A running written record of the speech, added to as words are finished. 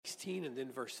16 and then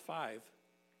verse 5.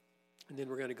 And then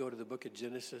we're going to go to the book of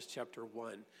Genesis chapter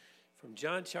 1. From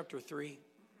John chapter 3, it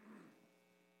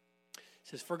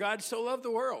says, "For God so loved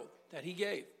the world that he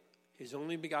gave his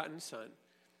only begotten Son,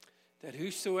 that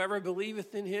whosoever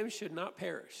believeth in him should not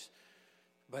perish,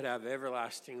 but have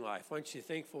everlasting life." Aren't you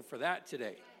thankful for that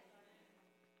today?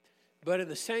 But in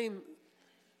the same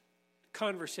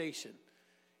conversation,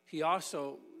 he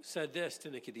also said this to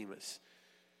Nicodemus,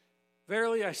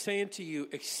 "Verily I say unto you,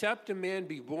 except a man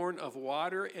be born of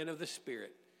water and of the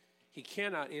Spirit, he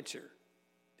cannot enter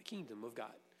the kingdom of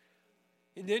God."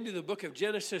 And then to the book of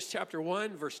Genesis chapter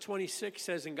 1, verse 26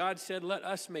 says, "And God said, Let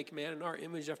us make man in our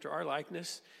image after our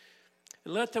likeness,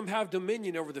 and let them have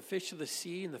dominion over the fish of the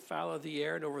sea and the fowl of the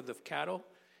air and over the cattle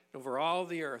and over all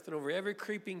the earth and over every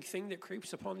creeping thing that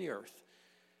creeps upon the earth."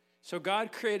 So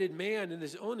God created man in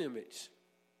his own image.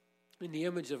 In the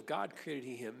image of God created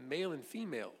he him, male and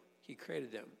female. He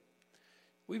created them.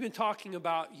 We've been talking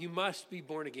about you must be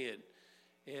born again.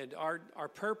 And our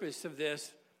purpose of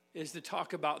this is to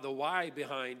talk about the why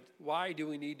behind why do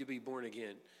we need to be born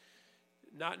again.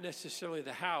 Not necessarily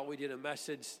the how. We did a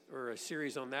message or a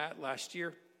series on that last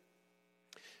year.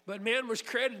 But man was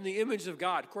created in the image of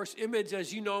God. Of course, image,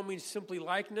 as you know, means simply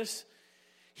likeness.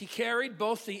 He carried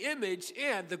both the image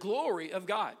and the glory of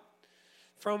God.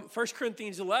 From 1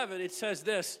 Corinthians 11, it says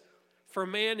this, "For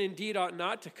man indeed ought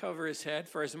not to cover his head,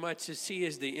 for as much as he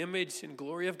is the image and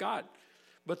glory of God.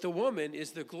 But the woman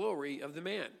is the glory of the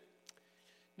man."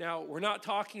 Now, we're not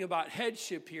talking about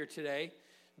headship here today,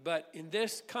 but in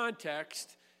this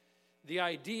context, the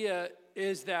idea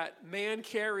is that man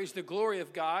carries the glory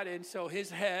of God, and so his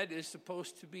head is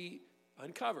supposed to be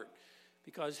uncovered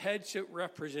because headship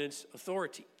represents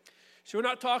authority. So we're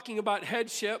not talking about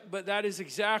headship, but that is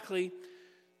exactly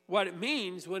what it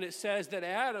means when it says that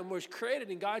Adam was created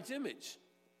in God's image.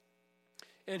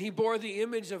 And he bore the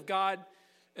image of God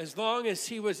as long as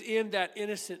he was in that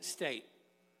innocent state.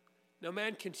 Now,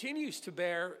 man continues to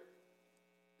bear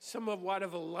somewhat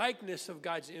of a likeness of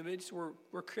God's image.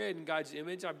 We're created in God's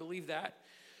image, I believe that.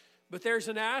 But there's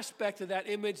an aspect of that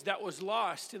image that was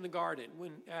lost in the garden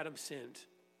when Adam sinned.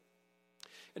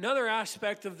 Another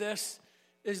aspect of this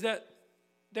is that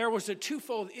there was a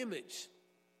twofold image.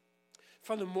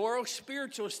 From the moral,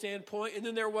 spiritual standpoint, and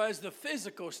then there was the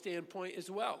physical standpoint as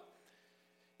well.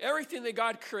 Everything that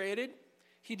God created,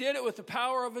 he did it with the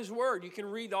power of his word. You can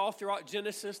read all throughout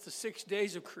Genesis, the 6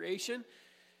 days of creation.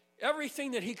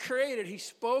 Everything that he created, he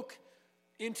spoke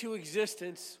into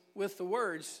existence with the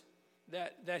words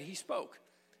that he spoke.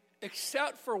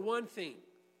 Except for one thing,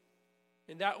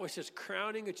 and that was his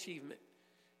crowning achievement,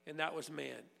 and that was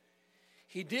man.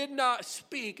 He did not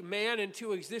speak man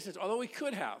into existence, although he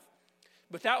could have.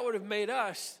 But that would have made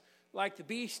us like the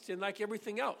beast and like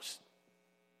everything else.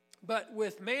 But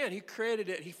with man, he created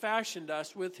it. He fashioned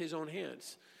us with his own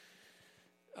hands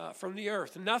from the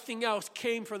earth. Nothing else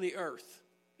came from the earth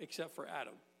except for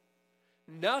Adam.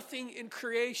 Nothing in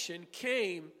creation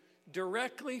came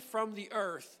directly from the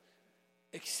earth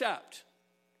except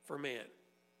for man.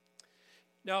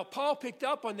 Now, Paul picked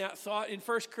up on that thought in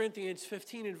 1 Corinthians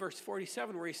 15 and verse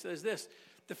 47, where he says this: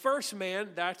 "The first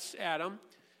man," that's Adam,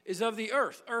 "is of the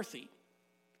earth," earthy,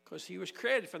 because he was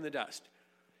created from the dust.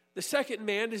 "The second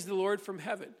man is the Lord from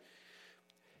heaven.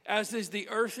 As is the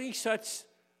earthy, such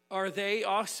are they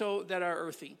also that are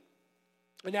earthy.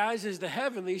 And as is the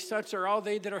heavenly, such are all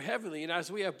they that are heavenly. And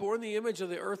as we have borne the image of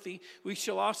the earthy, we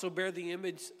shall also bear the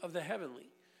image of the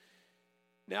heavenly."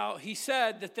 Now, he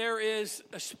said that there is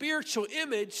a spiritual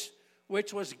image,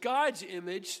 which was God's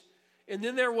image, and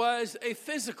then there was a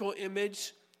physical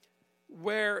image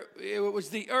where it was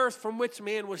the earth from which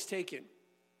man was taken.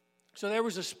 So there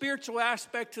was a spiritual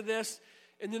aspect to this,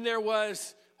 and then there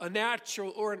was a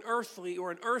natural or an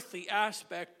earthly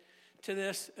aspect to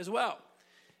this as well.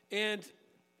 And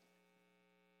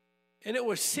it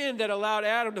was sin that allowed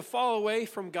Adam to fall away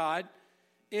from God,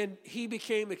 and he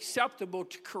became acceptable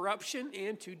to corruption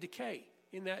and to decay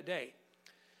in that day.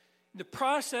 The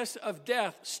process of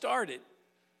death started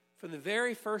from the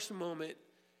very first moment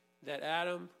that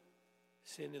Adam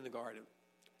sinned in the garden.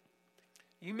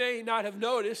 You may not have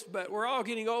noticed, but we're all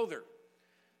getting older.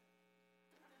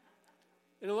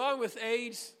 And along with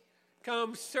age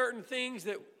comes certain things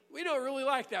that we don't really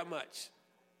like that much.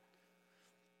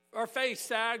 Our face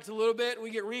sags a little bit, and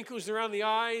we get wrinkles around the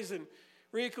eyes and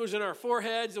wrinkles in our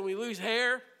foreheads, and we lose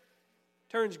hair,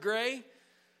 turns gray,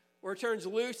 or it turns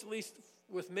loose, at least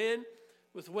with men.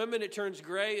 With women, it turns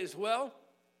gray as well.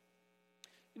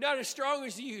 You're not as strong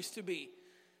as you used to be,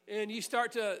 and you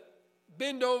start to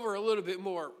bend over a little bit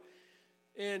more.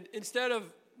 And instead of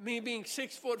me being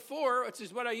 6'4", which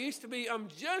is what I used to be, I'm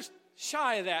just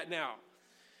shy of that now.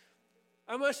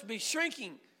 I must be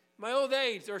shrinking my old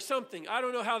age or something. I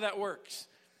don't know how that works.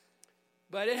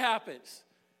 But it happens.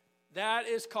 That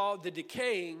is called the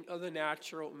decaying of the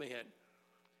natural man.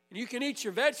 And you can eat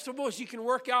your vegetables. You can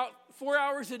work out 4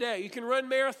 hours a day. You can run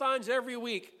marathons every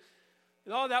week.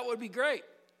 And all that would be great.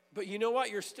 But you know what?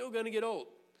 You're still going to get old.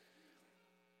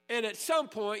 And at some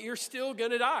point, you're still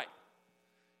going to die.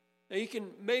 Now, you can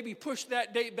maybe push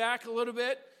that date back a little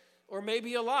bit, or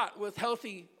maybe a lot with a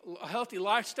healthy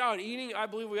lifestyle and eating. I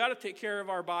believe we ought to take care of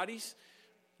our bodies.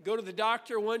 Go to the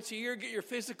doctor once a year, get your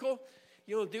physical.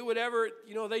 Do whatever,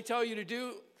 they tell you to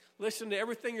do. Listen to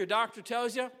everything your doctor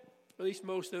tells you, at least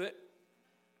most of it.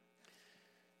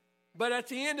 But at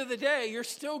the end of the day, you're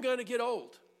still going to get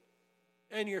old,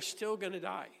 and you're still going to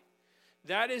die.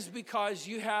 That is because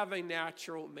you have a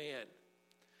natural man.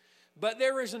 But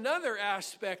there is another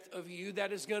aspect of you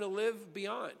that is going to live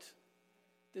beyond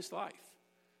this life,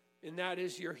 and that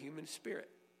is your human spirit.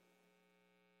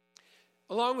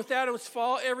 Along with Adam's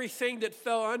fall, everything that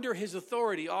fell under his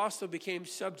authority also became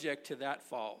subject to that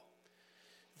fall.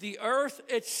 The earth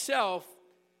itself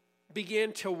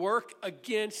began to work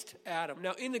against Adam.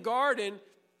 Now, in the garden,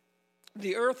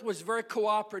 the earth was very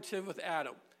cooperative with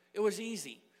Adam. It was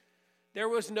easy. There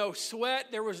was no sweat.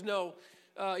 There was no,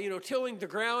 tilling the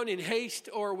ground in haste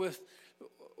or with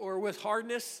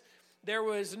hardness. There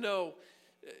was no,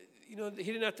 he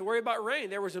didn't have to worry about rain.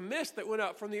 There was a mist that went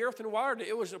up from the earth and watered it.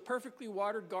 It was a perfectly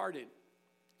watered garden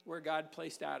where God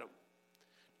placed Adam.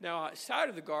 Now, outside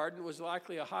of the garden was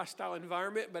likely a hostile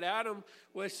environment, but Adam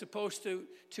was supposed to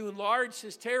enlarge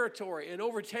his territory and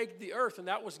overtake the earth, and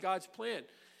that was God's plan.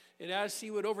 And as he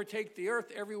would overtake the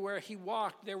earth, everywhere he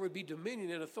walked, there would be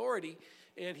dominion and authority,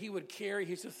 and he would carry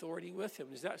his authority with him.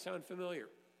 Does that sound familiar?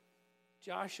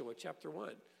 Joshua chapter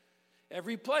 1.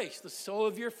 Every place the sole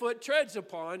of your foot treads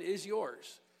upon is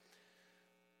yours.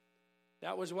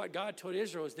 That was what God told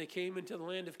Israel as they came into the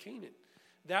land of Canaan.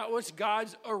 That was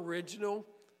God's original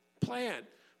plan,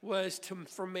 was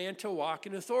for man to walk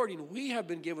in authority. And we have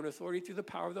been given authority through the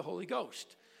power of the Holy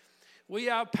Ghost. We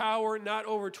have power not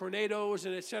over tornadoes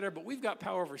and et cetera, but we've got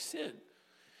power over sin.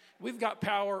 We've got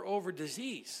power over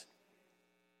disease.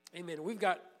 Amen. We've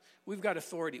got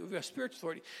authority. We've got spiritual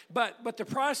authority. But the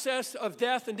process of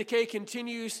death and decay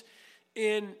continues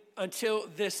until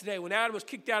this day. When Adam was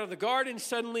kicked out of the garden,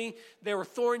 suddenly there were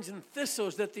thorns and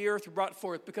thistles that the earth brought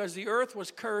forth because the earth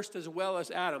was cursed as well as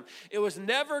Adam. It was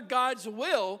never God's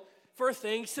will for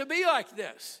things to be like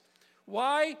this.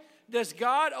 Why does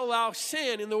God allow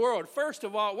sin in the world? First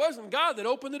of all, it wasn't God that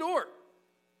opened the door.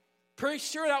 Pretty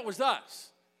sure that was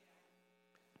us.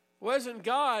 It wasn't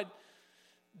God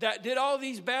that did all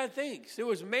these bad things. It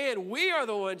was man. We are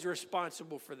the ones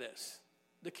responsible for this.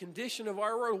 The condition of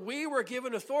our world. We were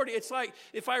given authority. It's like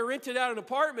if I rented out an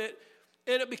apartment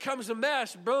and it becomes a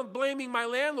mess, blaming my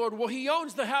landlord. Well, he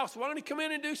owns the house. Why don't he come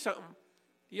in and do something?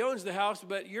 He owns the house,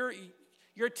 but you're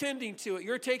tending to it.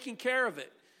 You're taking care of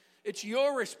it. It's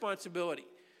your responsibility.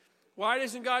 Why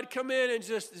doesn't God come in and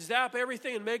just zap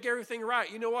everything and make everything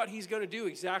right? You know what? He's going to do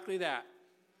exactly that.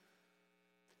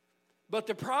 But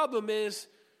the problem is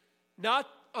not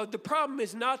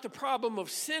the problem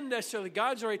of sin necessarily.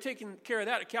 God's already taken care of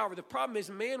that at Calvary. The problem is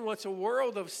man wants a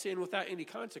world of sin without any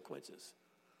consequences.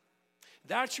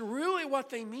 That's really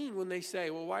what they mean when they say,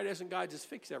 well, why doesn't God just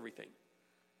fix everything?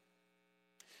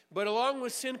 But along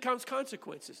with sin comes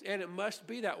consequences, and it must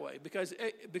be that way because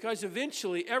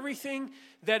eventually everything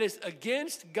that is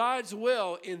against God's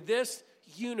will in this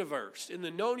universe, in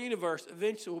the known universe,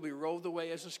 eventually will be rolled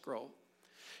away as a scroll.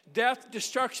 Death,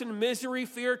 destruction, misery,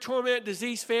 fear, torment,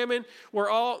 disease, famine, war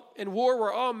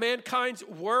were all mankind's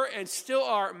were and still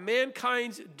are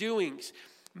mankind's doings.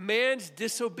 Man's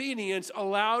disobedience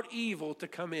allowed evil to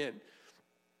come in.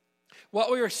 What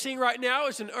we are seeing right now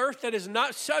is an earth that is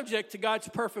not subject to God's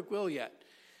perfect will yet.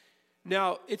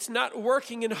 Now, it's not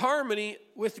working in harmony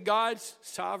with God's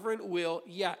sovereign will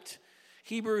yet.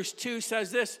 Hebrews 2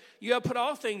 says this, you have put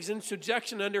all things in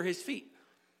subjection under his feet.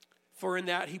 For in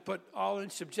that he put all in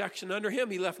subjection under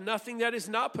him. He left nothing that is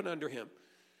not put under him.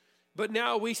 But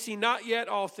now we see not yet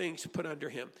all things put under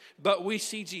him. But we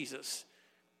see Jesus,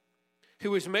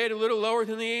 who was made a little lower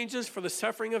than the angels for the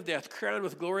suffering of death, crowned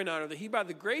with glory and honor, that he by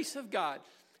the grace of God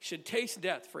should taste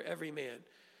death for every man.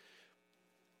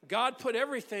 God put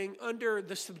everything under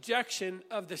the subjection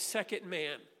of the second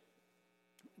man.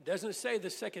 It doesn't say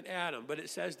the second Adam, but it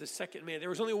says the second man. There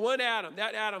was only one Adam.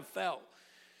 That Adam fell.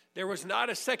 There was not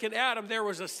a second Adam. There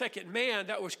was a second man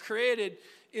that was created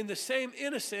in the same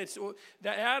innocence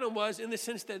that Adam was, in the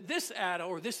sense that this Adam,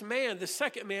 or this man, the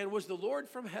second man, was the Lord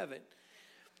from heaven.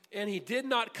 And he did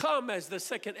not come as the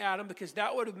second Adam because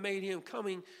that would have made him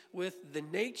coming with the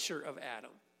nature of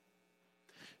Adam.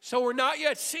 So we're not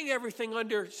yet seeing everything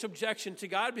under subjection to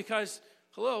God because,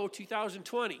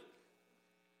 2020.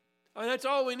 That's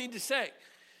all we need to say.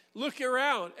 Look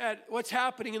around at what's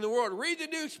happening in the world. Read the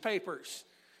newspapers.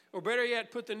 Or better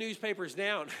yet, put the newspapers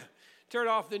down. Turn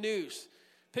off the news.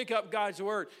 Pick up God's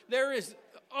word. There is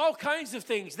all kinds of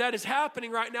things that is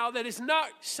happening right now that is not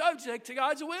subject to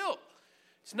God's will.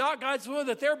 It's not God's will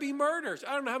that there be murders.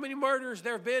 I don't know how many murders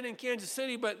there have been in Kansas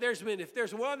City, but if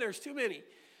there's one, there's too many.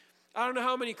 I don't know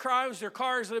how many crimes or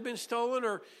cars that have been stolen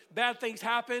or bad things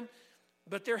happen,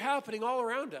 but they're happening all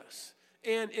around us.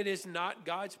 And it is not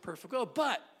God's perfect will,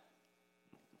 but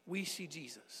we see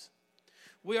Jesus.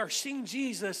 We are seeing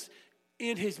Jesus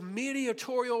in his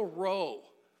mediatorial role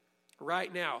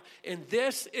right now. And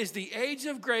this is the age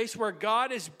of grace where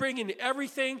God is bringing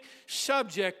everything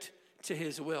subject to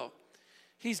his will.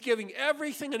 He's giving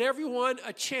everything and everyone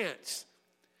a chance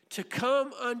to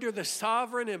come under the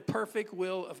sovereign and perfect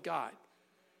will of God.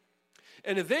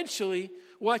 And eventually,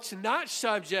 what's not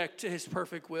subject to his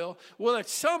perfect will at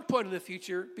some point in the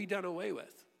future be done away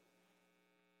with.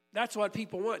 That's what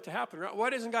people want to happen, right? Why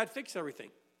doesn't God fix everything?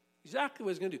 Exactly what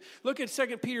he's going to do. Look at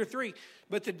 2 Peter 3.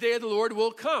 But the day of the Lord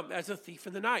will come as a thief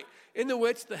in the night, in the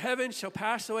which the heavens shall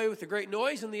pass away with a great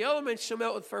noise, and the elements shall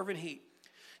melt with fervent heat.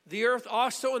 The earth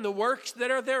also and the works that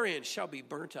are therein shall be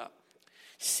burnt up.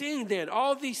 Seeing then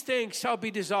all these things shall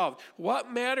be dissolved,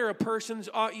 what manner of persons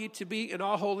ought ye to be in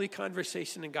all holy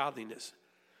conversation and godliness?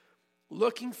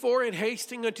 Looking for and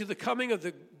hasting unto the coming of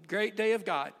the great day of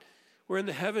God, wherein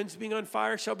the heavens being on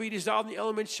fire shall be dissolved, and the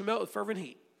elements shall melt with fervent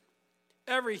heat.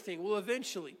 Everything will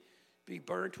eventually be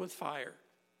burnt with fire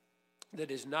that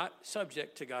is not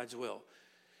subject to God's will.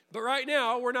 But right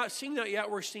now, we're not seeing that yet.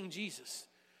 We're seeing Jesus.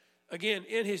 Again,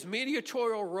 in his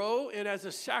mediatorial role and as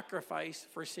a sacrifice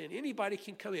for sin. Anybody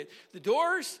can come in. The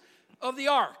doors of the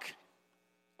ark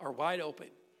are wide open.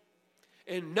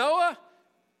 And Noah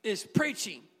is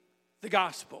preaching the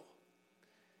gospel.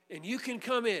 And you can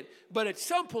come in. But at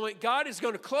some point, God is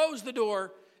going to close the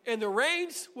door and the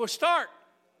rains will start.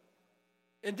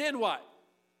 And then what?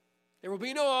 There will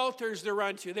be no altars to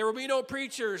run to. There will be no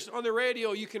preachers on the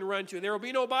radio you can run to. There will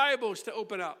be no Bibles to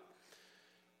open up.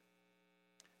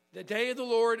 The day of the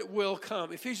Lord will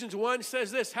come. Ephesians 1 says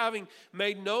this, having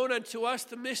made known unto us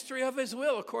the mystery of his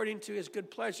will, according to his good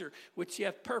pleasure, which he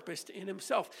hath purposed in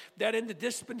himself, that in the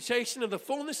dispensation of the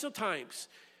fullness of times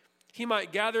he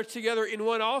might gather together in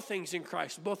one all things in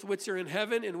Christ, both which are in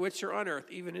heaven and which are on earth,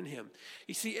 even in him.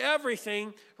 You see,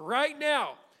 everything right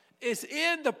now is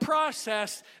in the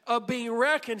process of being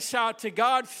reconciled to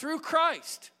God through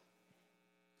Christ.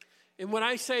 And when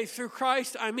I say through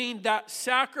Christ, I mean that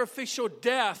sacrificial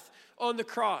death on the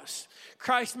cross.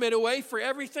 Christ made a way for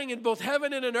everything in both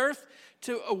heaven and on earth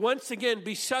to once again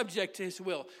be subject to his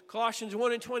will. Colossians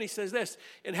 1:20 says this,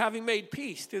 and having made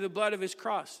peace through the blood of his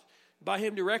cross, by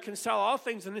him to reconcile all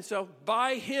things in himself,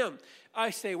 by him,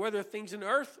 I say, whether things in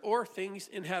earth or things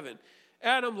in heaven.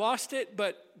 Adam lost it,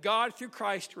 but God through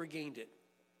Christ regained it.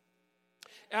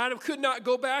 Adam could not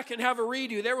go back and have a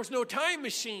redo. There was no time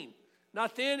machine.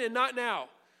 Not then and not now.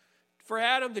 For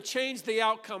Adam to change the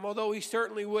outcome, although he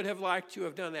certainly would have liked to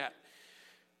have done that.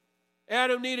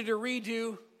 Adam needed a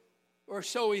redo, or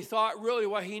so he thought. Really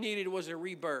what he needed was a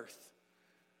rebirth.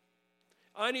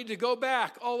 I need to go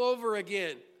back all over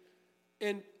again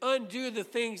and undo the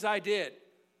things I did.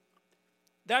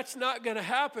 That's not going to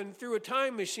happen through a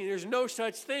time machine. There's no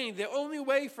such thing. The only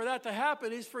way for that to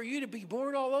happen is for you to be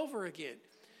born all over again.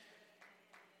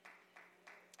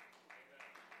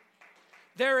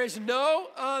 There is no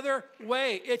other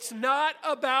way. It's not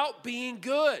about being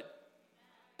good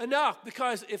enough,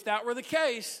 because if that were the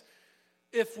case,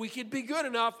 if we could be good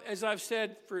enough, as I've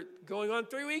said for going on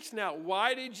 3 weeks now,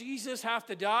 why did Jesus have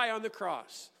to die on the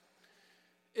cross?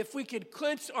 If we could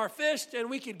clench our fist and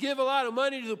we could give a lot of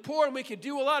money to the poor and we could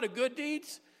do a lot of good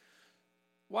deeds,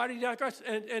 why did he die on the cross?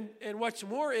 And what's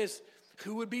more is,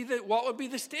 what would be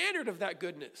the standard of that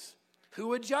goodness? Who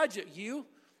would judge it? You?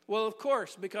 Well, of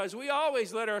course, because we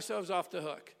always let ourselves off the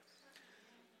hook.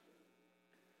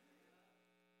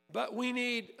 But we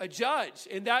need a judge,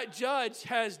 and that judge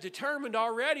has determined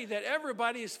already that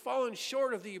everybody has fallen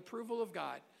short of the approval of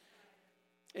God.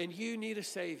 And you need a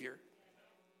Savior.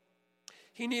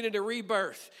 He needed a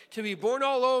rebirth, to be born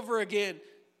all over again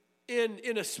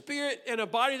in a spirit and a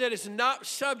body that is not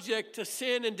subject to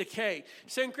sin and decay.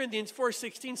 2 Corinthians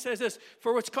 4:16 says this,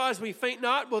 for which cause we faint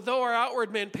not, but though our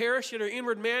outward man perish, yet our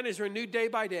inward man is renewed day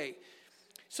by day.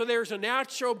 So there's a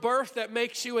natural birth that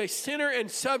makes you a sinner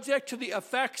and subject to the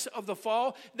effects of the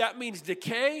fall. That means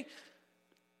decay.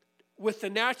 with the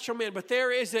natural man, but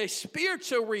there is a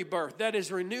spiritual rebirth that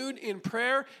is renewed in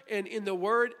prayer and in the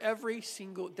Word every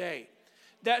single day.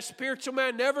 That spiritual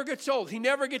man never gets old. He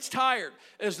never gets tired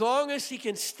as long as he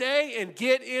can stay and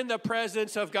get in the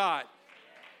presence of God.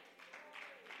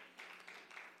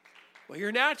 Well,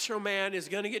 your natural man is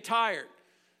going to get tired.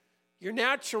 Your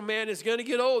natural man is going to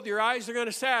get old. Your eyes are going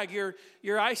to sag.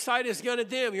 Your eyesight is going to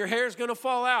dim. Your hair is going to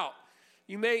fall out.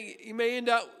 You may end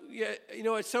up,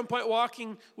 at some point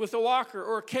walking with a walker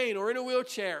or a cane or in a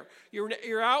wheelchair.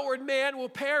 Your outward man will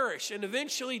perish and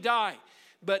eventually die.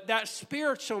 But that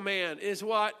spiritual man is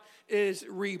what is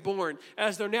reborn.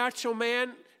 As the natural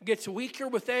man gets weaker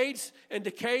with age and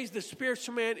decays, the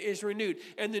spiritual man is renewed.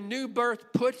 And the new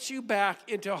birth puts you back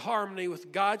into harmony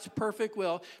with God's perfect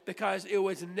will, because it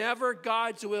was never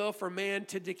God's will for man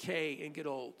to decay and get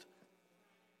old.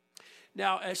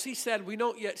 Now, as he said, we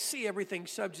don't yet see everything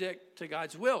subject to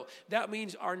God's will. That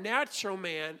means our natural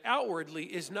man outwardly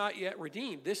is not yet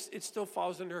redeemed. It still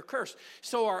falls under a curse.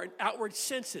 So our outward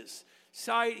senses,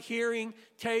 sight, hearing,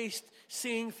 taste,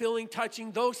 seeing, feeling,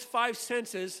 touching, those 5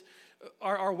 senses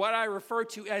are what I refer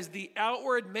to as the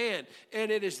outward man.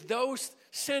 And it is those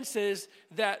senses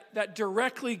that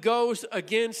directly goes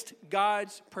against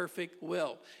God's perfect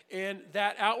will. And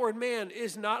that outward man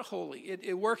is not holy.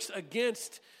 It works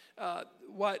against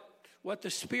what the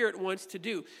Spirit wants to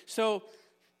do. So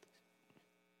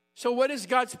what is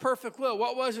God's perfect will?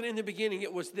 What was it in the beginning?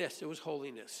 It was this. It was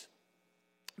holiness.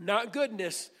 Not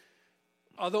goodness,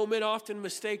 although men often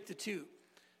mistake the two.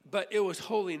 But it was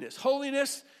holiness.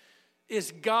 Holiness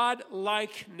is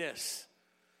God-likeness.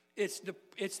 It's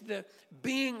the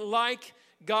being like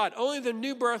God. Only the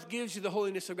new birth gives you the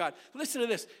holiness of God. Listen to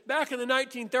this. Back in the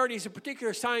 1930s, a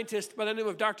particular scientist by the name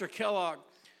of Dr. Kellogg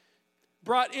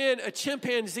brought in a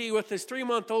chimpanzee with his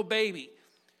 3-month-old baby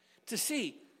to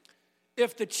see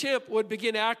if the chimp would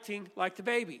begin acting like the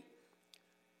baby.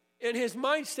 In his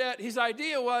mindset, his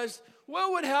idea was,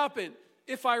 what would happen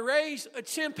if I raise a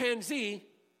chimpanzee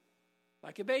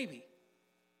like a baby?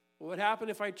 What would happen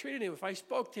if I treated him, if I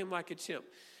spoke to him like a chimp?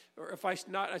 Or if I,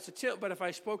 not as a chimp, but if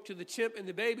I spoke to the chimp and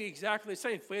the baby exactly the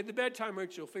same. If we had the bedtime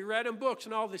ritual, if we read him books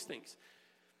and all these things.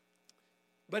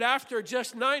 But after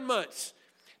just 9 months,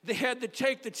 they had to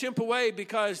take the chimp away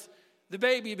because the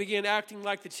baby began acting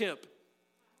like the chimp.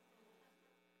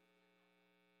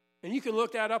 And you can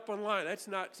look that up online. That's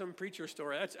not some preacher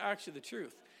story. That's actually the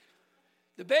truth.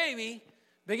 The baby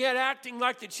began acting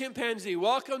like the chimpanzee.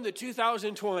 Welcome to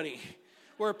 2020,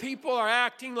 where people are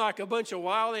acting like a bunch of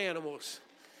wild animals.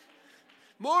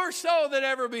 More so than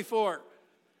ever before.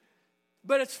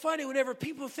 But it's funny, whenever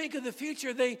people think of the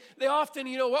future, they often,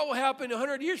 what will happen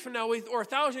 100 years from now or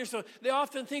 1,000 years from now, they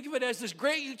often think of it as this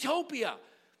great utopia.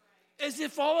 As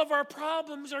if all of our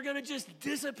problems are going to just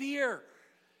disappear.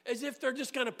 As if they're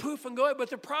just going to poof and go away. But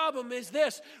the problem is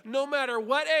this. No matter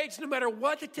what age, no matter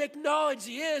what the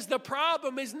technology is, the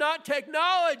problem is not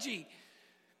technology.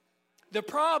 The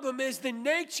problem is the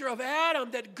nature of Adam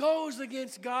that goes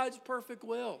against God's perfect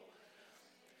will.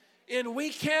 And we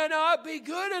cannot be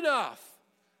good enough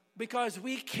because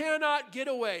we cannot get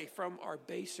away from our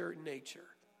baser nature.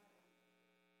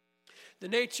 The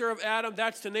nature of Adam,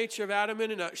 that's the nature of Adam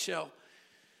in a nutshell.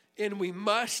 And we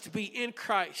must be in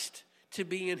Christ to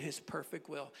be in his perfect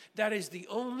will. That is the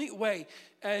only way,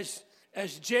 as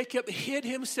Jacob hid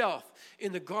himself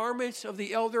in the garments of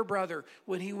the elder brother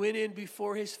when he went in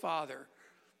before his father.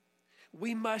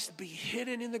 We must be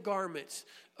hidden in the garments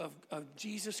of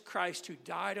Jesus Christ who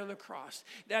died on the cross.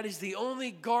 That is the only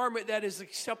garment that is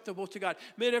acceptable to God.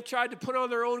 Men have tried to put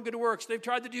on their own good works. They've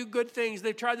tried to do good things.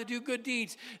 They've tried to do good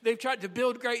deeds. They've tried to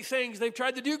build great things. They've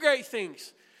tried to do great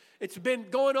things. It's been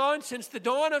going on since the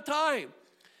dawn of time.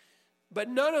 But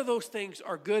none of those things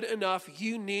are good enough.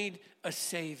 You need a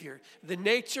Savior. The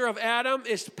nature of Adam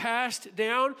is passed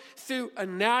down through a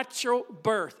natural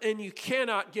birth, and you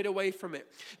cannot get away from it.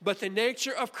 But the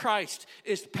nature of Christ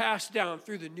is passed down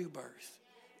through the new birth.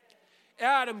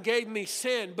 Adam gave me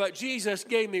sin, but Jesus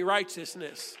gave me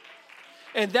righteousness.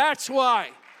 And that's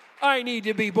why I need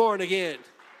to be born again.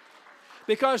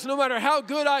 Because no matter how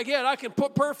good I get, I can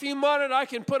put perfume on it, I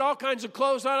can put all kinds of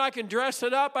clothes on it, I can dress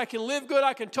it up, I can live good,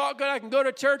 I can talk good, I can go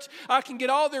to church, I can get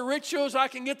all the rituals, I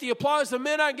can get the applause of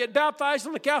men, I can get baptized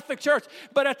in the Catholic Church.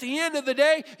 But at the end of the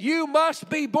day, you must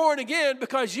be born again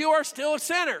because you are still a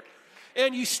sinner.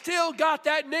 And you still got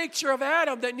that nature of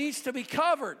Adam that needs to be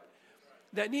covered,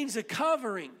 that needs a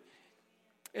covering.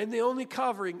 And the only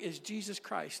covering is Jesus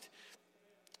Christ.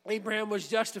 Abraham was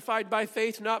justified by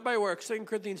faith, not by works. 2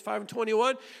 Corinthians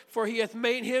 5:21, for he hath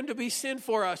made him to be sin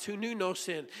for us who knew no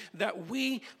sin, that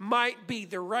we might be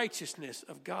the righteousness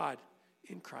of God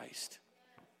in Christ.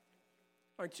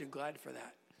 Aren't you glad for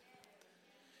that?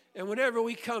 And whenever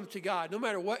we come to God, no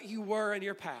matter what you were in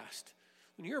your past,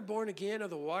 when you're born again of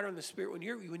the water and the Spirit, when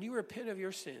you repent of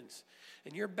your sins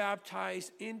and you're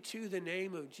baptized into the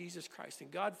name of Jesus Christ and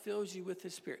God fills you with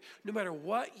His Spirit, no matter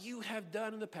what you have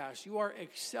done in the past, you are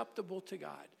acceptable to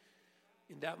God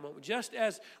in that moment. Just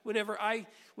as whenever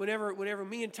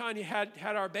me and Tanya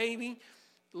had our baby,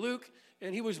 Luke,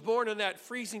 and he was born on that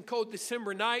freezing cold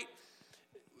December night,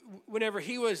 whenever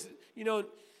he was,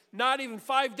 not even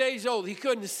 5 days old, he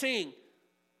couldn't sing.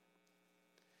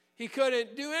 He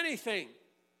couldn't do anything.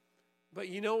 But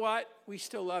you know what? We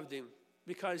still loved him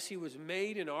because he was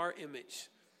made in our image.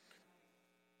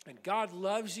 And God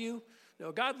loves you.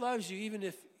 No, God loves you even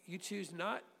if you choose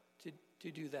not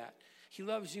to do that. He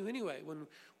loves you anyway. When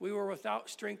we were without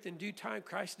strength in due time,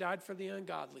 Christ died for the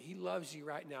ungodly. He loves you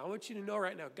right now. I want you to know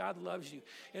right now, God loves you.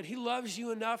 And He loves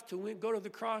you enough to go to the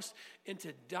cross and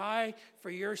to die for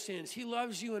your sins. He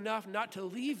loves you enough not to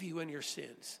leave you in your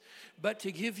sins, but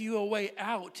to give you a way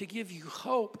out, to give you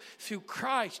hope through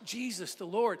Christ, Jesus the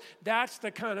Lord. That's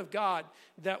the kind of God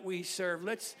that we serve.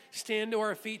 Let's stand to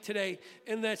our feet today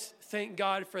and let's thank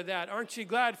God for that. Aren't you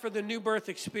glad for the new birth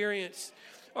experience?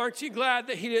 Aren't you glad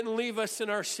that He didn't leave us in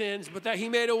our sins, but that He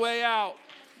made a way out?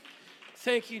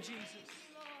 Thank you, Jesus.